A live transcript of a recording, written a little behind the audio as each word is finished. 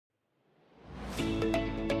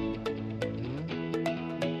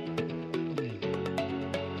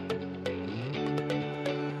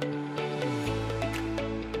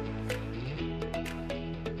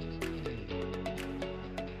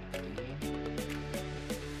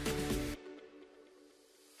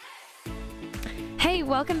Hey,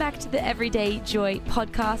 welcome back to the Everyday Joy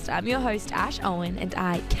podcast. I'm your host, Ash Owen, and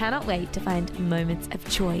I cannot wait to find moments of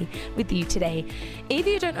joy with you today. If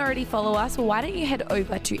you don't already follow us, why don't you head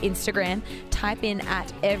over to Instagram, type in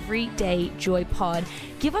at Everyday Joy Pod,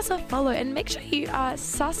 give us a follow, and make sure you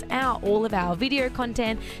suss out all of our video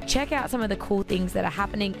content, check out some of the cool things that are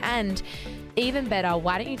happening, and even better,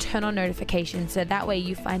 why don't you turn on notifications so that way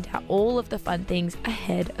you find out all of the fun things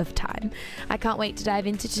ahead of time. I can't wait to dive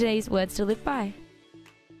into today's words to live by.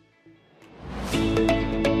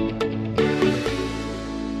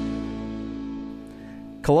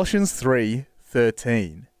 Colossians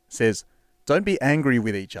 3:13 says, "Don't be angry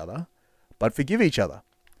with each other, but forgive each other.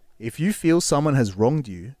 If you feel someone has wronged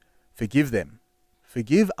you, forgive them.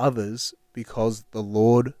 Forgive others because the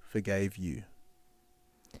Lord forgave you."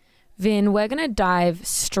 Vin, we're going to dive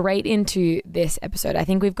straight into this episode. I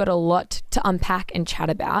think we've got a lot to unpack and chat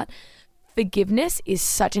about. Forgiveness is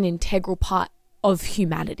such an integral part of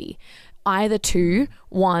humanity. Either to,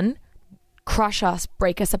 one, crush us,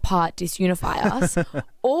 break us apart, disunify us,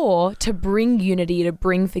 or to bring unity, to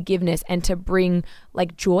bring forgiveness, and to bring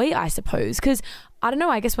like joy, I suppose. Because I don't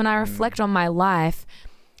know, I guess when I reflect on my life,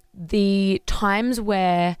 the times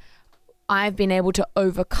where I've been able to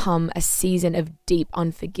overcome a season of deep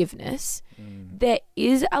unforgiveness, there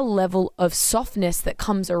is a level of softness that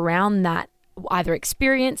comes around that either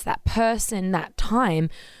experience, that person, that time,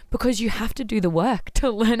 because you have to do the work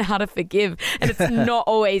to learn how to forgive. And it's not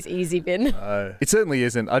always easy, Vin. It certainly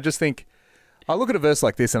isn't. I just think, I look at a verse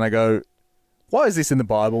like this and I go, why is this in the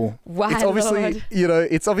Bible? Why, it's obviously,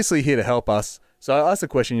 Lord? It's obviously here to help us. So I ask the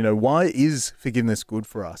question, why is forgiveness good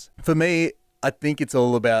for us? For me, I think it's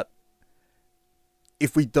all about,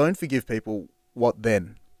 if we don't forgive people, what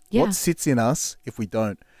then? Yeah. What sits in us if we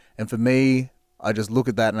don't? And for me, I just look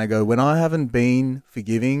at that and I go, when I haven't been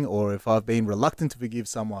forgiving, or if I've been reluctant to forgive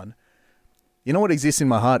someone, what exists in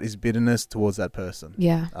my heart is bitterness towards that person.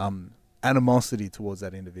 Yeah. Animosity towards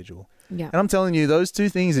that individual. Yeah. And I'm telling you, those two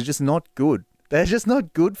things are just not good. They're just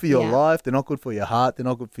not good for your Yeah. life. They're not good for your heart. They're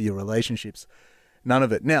not good for your relationships. None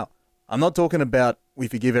of it. Now, I'm not talking about we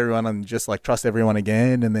forgive everyone and just like trust everyone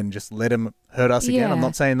again and then just let them hurt us again. Yeah. I'm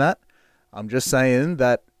not saying that. I'm just saying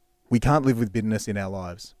that we can't live with bitterness in our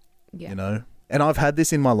lives, Yeah. And I've had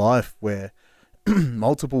this in my life where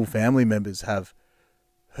multiple family members have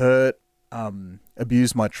hurt,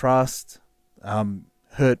 abused my trust,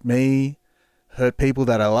 hurt me, hurt people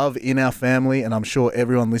that I love in our family. And I'm sure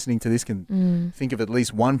everyone listening to this can think of at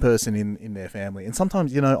least one person in their family. And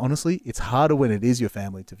sometimes, honestly, it's harder when it is your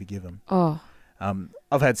family to forgive them. Oh,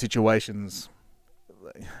 I've had situations,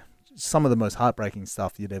 some of the most heartbreaking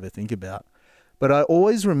stuff you'd ever think about. But I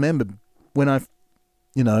always remember when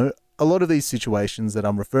a lot of these situations that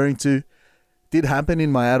I'm referring to did happen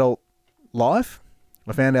in my adult life.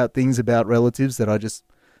 I found out things about relatives that I just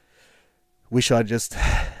wish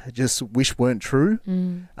wish weren't true.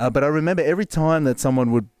 But I remember every time that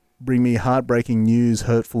someone would bring me heartbreaking news,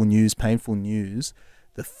 hurtful news, painful news,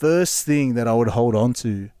 the first thing that I would hold on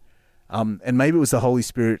to, and maybe it was the Holy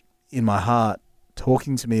Spirit in my heart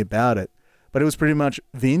talking to me about it, but it was pretty much,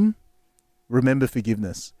 Vin, remember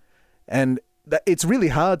forgiveness. And it's really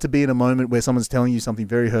hard to be in a moment where someone's telling you something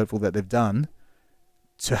very hurtful that they've done,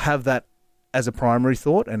 to have that as a primary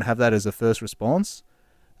thought and have that as a first response.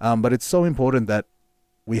 But it's so important that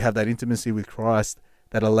we have that intimacy with Christ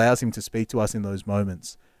that allows him to speak to us in those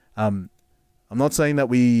moments. I'm not saying that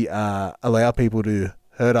we allow people to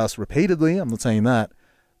hurt us repeatedly. I'm not saying that.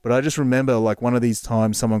 But I just remember like one of these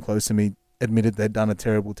times someone close to me admitted they'd done a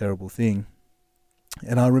terrible, terrible thing.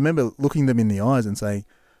 And I remember looking them in the eyes and saying,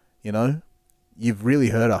 you've really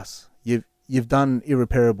hurt us. You've done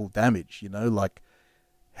irreparable damage, like,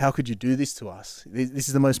 how could you do this to us? This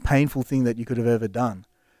is the most painful thing that you could have ever done.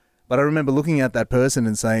 But I remember looking at that person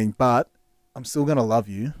and saying, but I'm still going to love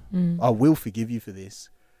you. I will forgive you for this,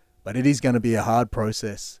 but it is going to be a hard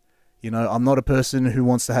process. I'm not a person who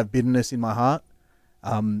wants to have bitterness in my heart.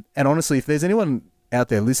 And honestly, if there's anyone out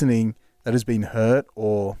there listening that has been hurt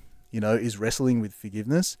or, is wrestling with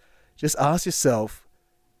forgiveness, just ask yourself,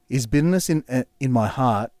 is bitterness in my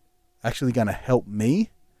heart actually going to help me?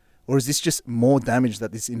 Or is this just more damage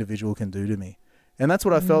that this individual can do to me? And that's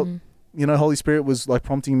what I felt, Holy Spirit was like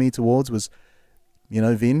prompting me towards was,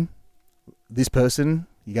 Vin, this person,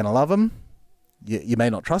 you're going to love them. You may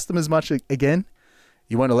not trust them as much again.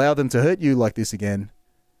 You won't allow them to hurt you like this again.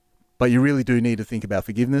 But you really do need to think about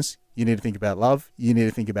forgiveness. You need to think about love. You need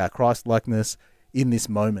to think about Christ-likeness in this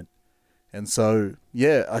moment. And so,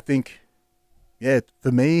 I think,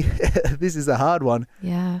 for me, this is a hard one.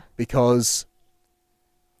 Yeah. Because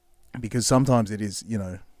sometimes it is,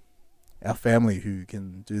 our family who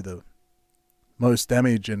can do the most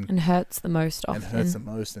damage and hurts the most often. And hurts the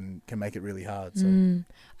most and can make it really hard. So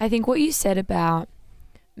I think what you said about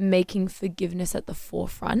making forgiveness at the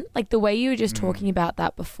forefront, like the way you were just talking about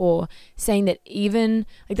that before, saying that even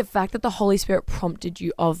like the fact that the Holy Spirit prompted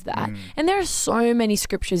you of that. And there are so many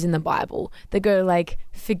scriptures in the Bible that go like,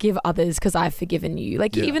 forgive others because I've forgiven you.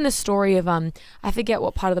 Like even the story of I forget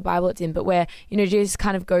what part of the Bible it's in, but where, you know, Jesus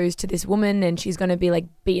kind of goes to this woman and she's going to be like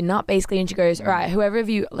beaten up basically, and she goes, all right, whoever of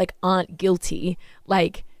you like aren't guilty,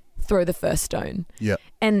 like throw the first stone. Yeah.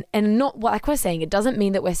 And not, like we're saying, it doesn't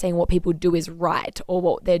mean that we're saying what people do is right or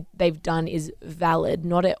what they've done is valid,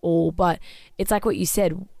 not at all. But it's like what you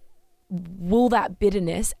said, will that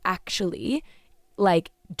bitterness actually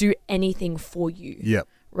like do anything for you? Yeah.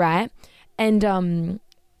 Right? And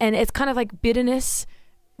it's kind of like bitterness,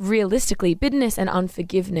 realistically, bitterness and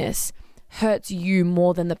unforgiveness hurts you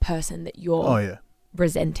more than the person that you're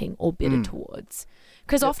resenting or bitter towards.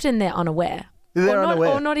 Because often they're unaware.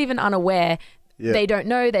 Or not even unaware. Yeah. They don't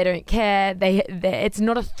know. They don't care. It's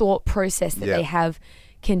not a thought process that they have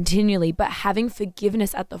continually. But having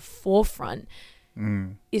forgiveness at the forefront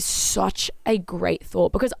is such a great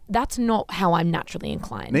thought, because that's not how I'm naturally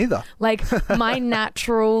inclined. Neither. Like my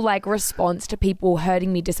natural like response to people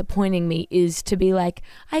hurting me, disappointing me, is to be like,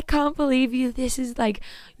 I can't believe you. This is like,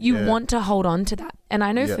 you want to hold on to that. And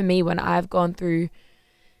I know for me, when I've gone through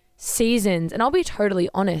seasons, and I'll be totally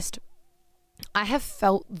honest, I have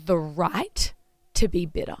felt the right to be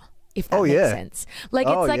bitter, if that makes sense. Like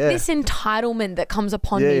it's like this entitlement that comes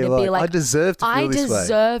upon me to be like, I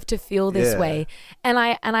deserve to feel this way. And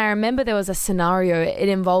I remember there was a scenario, it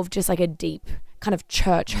involved just like a deep kind of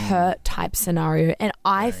church hurt type scenario, and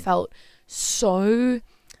I felt so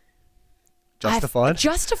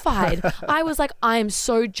justified. I was like, I am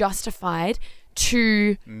so justified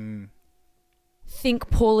to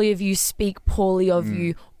think poorly of you, speak poorly of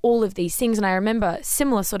you, all of these things. And I remember a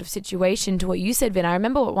similar sort of situation to what you said, Vin. I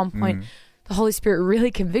remember at one point the Holy Spirit really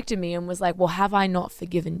convicted me and was like, well, have I not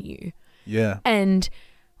forgiven you? Yeah. And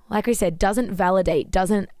like I said, doesn't validate,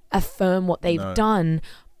 doesn't affirm what they've done,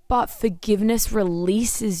 but forgiveness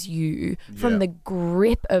releases you from the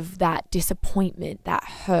grip of that disappointment, that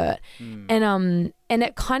hurt. And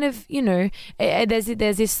it kind of, you know, there's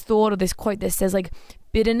this thought or this quote that says like,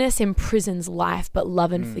 bitterness imprisons life, but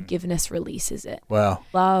love and forgiveness releases it. Wow.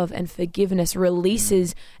 Love and forgiveness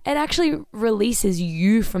releases, it actually releases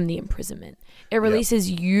you from the imprisonment. It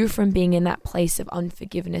releases you from being in that place of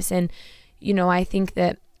unforgiveness. And, you know, I think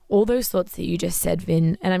that all those thoughts that you just said,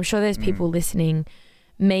 Vin, and I'm sure there's people listening,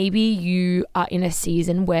 maybe you are in a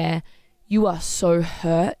season where you are so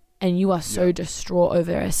hurt and you are so distraught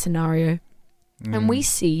over a scenario. And we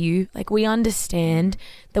see you, like we understand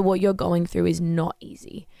that what you're going through is not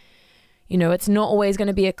easy. You know, it's not always going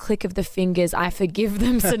to be a click of the fingers, I forgive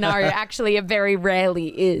them scenario. Actually, it very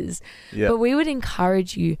rarely is. But we would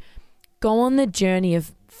encourage you, go on the journey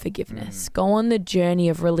of forgiveness. Go on the journey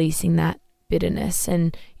of releasing that bitterness.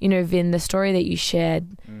 And, you know, Vin, the story that you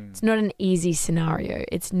shared, it's not an easy scenario.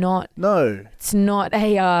 It's not. No. It's not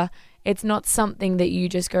it's not something that you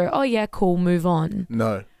just go, oh yeah, cool, move on.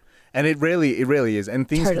 No. And it really is. And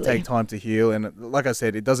things can take time to heal. And like I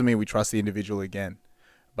said, it doesn't mean we trust the individual again.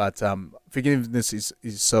 But forgiveness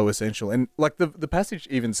is so essential. And like the passage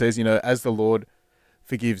even says, you know, as the Lord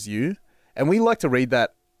forgives you. And we like to read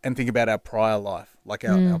that and think about our prior life, like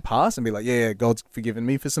our past, and be like, yeah, God's forgiven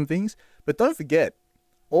me for some things. But don't forget,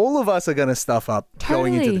 all of us are going to stuff up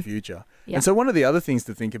going into the future. Yeah. And so one of the other things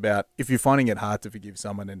to think about, if you're finding it hard to forgive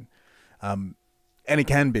someone, and it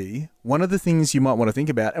can be, one of the things you might want to think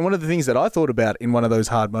about, and one of the things that I thought about in one of those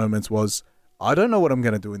hard moments was, I don't know what I'm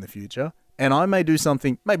going to do in the future. And I may do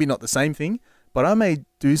something, maybe not the same thing, but I may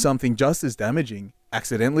do something just as damaging,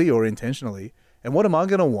 accidentally or intentionally. And what am I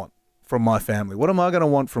going to want from my family? What am I going to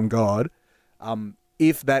want from God?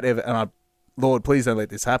 If that ever, and Lord, please don't let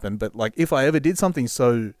this happen, but like if I ever did something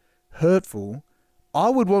so hurtful, I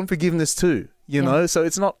would want forgiveness too, you know? So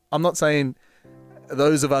it's not, I'm not saying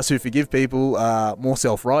those of us who forgive people are more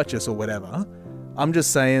self-righteous or whatever. I'm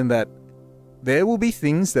just saying that there will be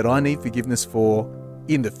things that I need forgiveness for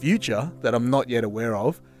in the future that I'm not yet aware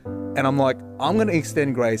of. And I'm like, I'm going to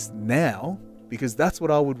extend grace now, because that's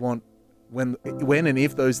what I would want when and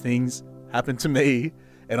if those things happen to me,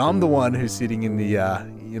 and I'm the one who's sitting in the,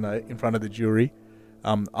 in front of the jury.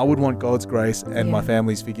 I would want God's grace and my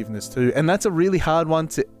family's forgiveness too. And that's a really hard one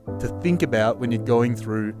to think about when you're going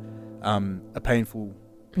through a painful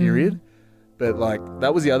period. But like,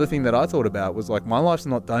 that was the other thing that I thought about, was like, my life's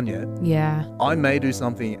not done yet. Yeah. I may do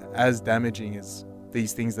something as damaging as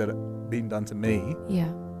these things that have been done to me. Yeah.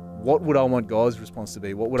 What would I want God's response to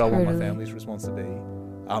be? What would I want my family's response to be?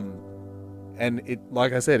 And it,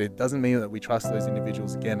 like I said, it doesn't mean that we trust those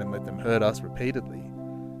individuals again and let them hurt us repeatedly.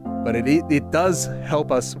 But it does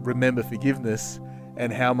help us remember forgiveness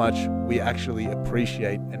and how much we actually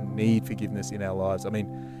appreciate and need forgiveness in our lives. I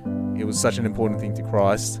mean, it was such an important thing to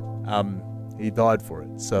Christ. He died for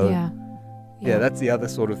it. So, yeah, that's the other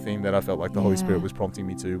sort of thing that I felt like the Holy Spirit was prompting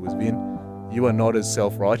me to was, Vin, you are not as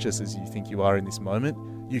self-righteous as you think you are in this moment.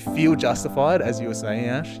 You feel justified, as you were saying,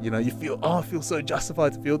 Ash. You know, you feel, I feel so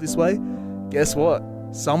justified to feel this way. Guess what?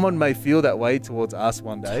 Someone may feel that way towards us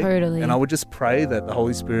one day. Totally. And I would just pray that the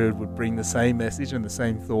Holy Spirit would bring the same message and the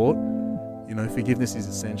same thought. You know, forgiveness is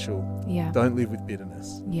essential. Yeah. Don't live with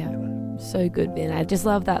bitterness. Yeah. You know? So good, Ben. I just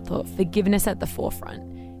love that thought. Forgiveness at the forefront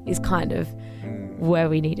is kind of where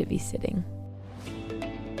we need to be sitting.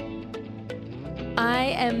 I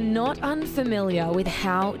am not unfamiliar with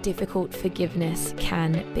how difficult forgiveness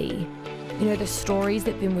can be. You know, the stories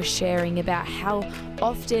that Ben was sharing about how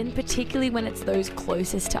often, particularly when it's those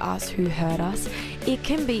closest to us who hurt us, it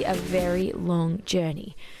can be a very long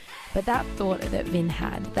journey. But that thought that Vin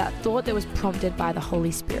had, that thought that was prompted by the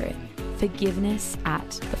Holy Spirit, forgiveness at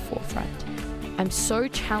the forefront. I'm so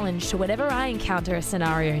challenged to whenever I encounter a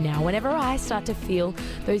scenario now, whenever I start to feel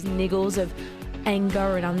those niggles of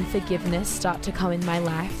anger and unforgiveness start to come in my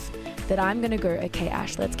life, that I'm going to go, okay,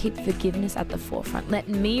 Ash, let's keep forgiveness at the forefront. Let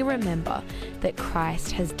me remember that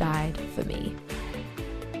Christ has died for me.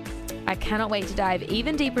 I cannot wait to dive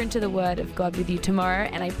even deeper into the Word of God with you tomorrow,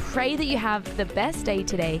 and I pray that you have the best day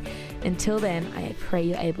today. Until then, I pray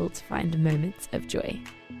you're able to find moments of joy.